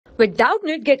With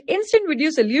Doubtnut, get instant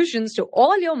video solutions to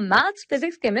all your maths,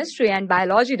 physics, chemistry, and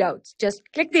biology doubts. Just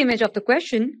click the image of the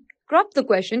question, crop the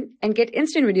question, and get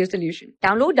instant video solution.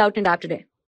 Download Doubtnut app today.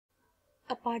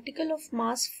 A particle of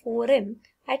mass 4m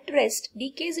at rest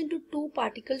decays into two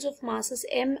particles of masses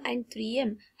m and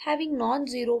 3m having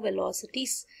non-zero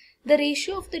velocities. The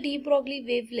ratio of the de Broglie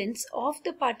wavelengths of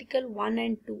the particle 1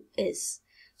 and 2 is.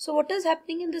 So what is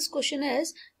happening in this question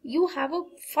is, you have a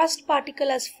first particle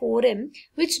as 4m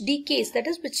which decays, that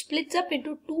is which splits up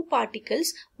into two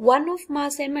particles, one of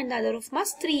mass m and the other of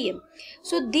mass 3m.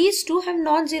 So these two have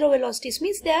non-zero velocities,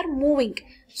 means they are moving.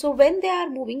 So when they are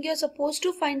moving, you are supposed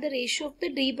to find the ratio of the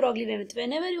de Broglie wavelength.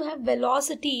 Whenever you have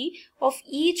velocity of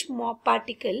each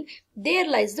particle, there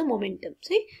lies the momentum.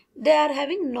 See, they are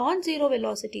having non-zero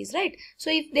velocities, right? So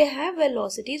if they have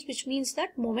velocities, which means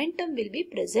that momentum will be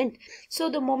present. So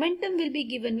the momentum will be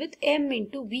given with m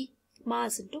into v,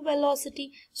 mass into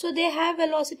velocity. So they have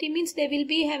velocity, means they will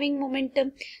be having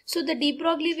momentum. So the de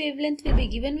Broglie wavelength will be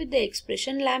given with the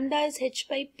expression lambda is h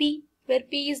by p, where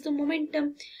p is the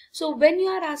momentum. So when you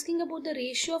are asking about the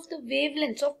ratio of the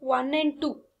wavelengths of 1 and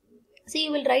 2, see,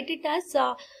 you will write it as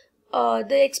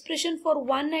the expression for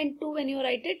 1 and 2, when you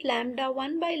write it, lambda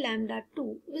 1 by lambda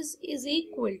 2 is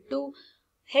equal to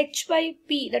h by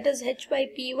p, that is h by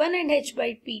p1 and h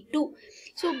by p2.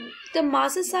 So the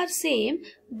masses are same,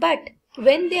 but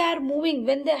when they are moving,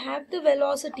 when they have the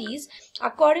velocities,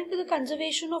 according to the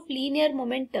conservation of linear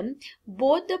momentum,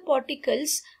 both the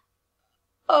particles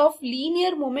of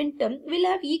linear momentum will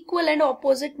have equal and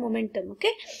opposite momentum.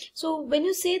 Okay, so when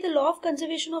you say the law of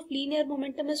conservation of linear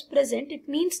momentum is present, it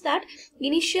means that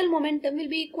initial momentum will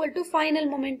be equal to final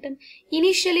momentum.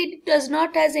 Initially it does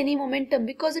not has any momentum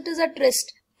because it is at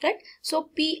rest, right? So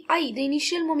pi, the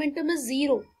initial momentum is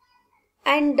 0,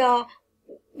 and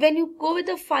when you go with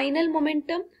the final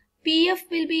momentum, pf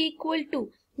will be equal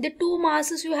to the two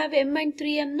masses you have m and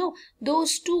 3m. No,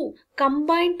 those two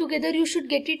combined together you should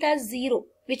get it as 0,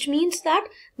 which means that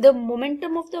the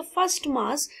momentum of the first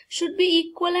mass should be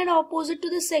equal and opposite to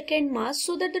the second mass,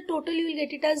 so that the total you will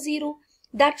get it as 0.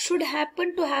 That should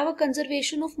happen to have a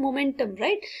conservation of momentum,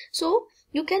 right? So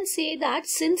you can say that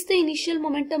since the initial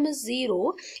momentum is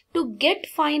 0, to get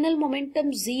final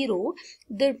momentum 0,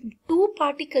 the two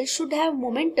particles should have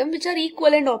momentum which are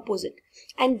equal and opposite.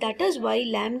 And that is why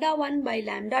lambda 1 by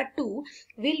lambda 2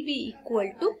 will be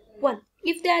equal to 1.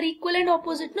 If they are equal and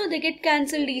opposite, no, they get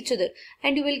cancelled each other,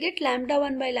 and you will get lambda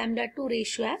 1 by lambda 2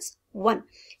 ratio as 1.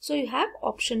 So you have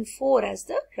option 4 as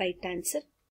the right answer.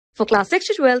 For class 6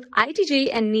 to 12, IIT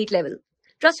JEE and NEET level.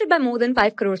 Trusted by more than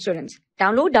 5 crore students.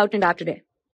 Download Doubtnut app today.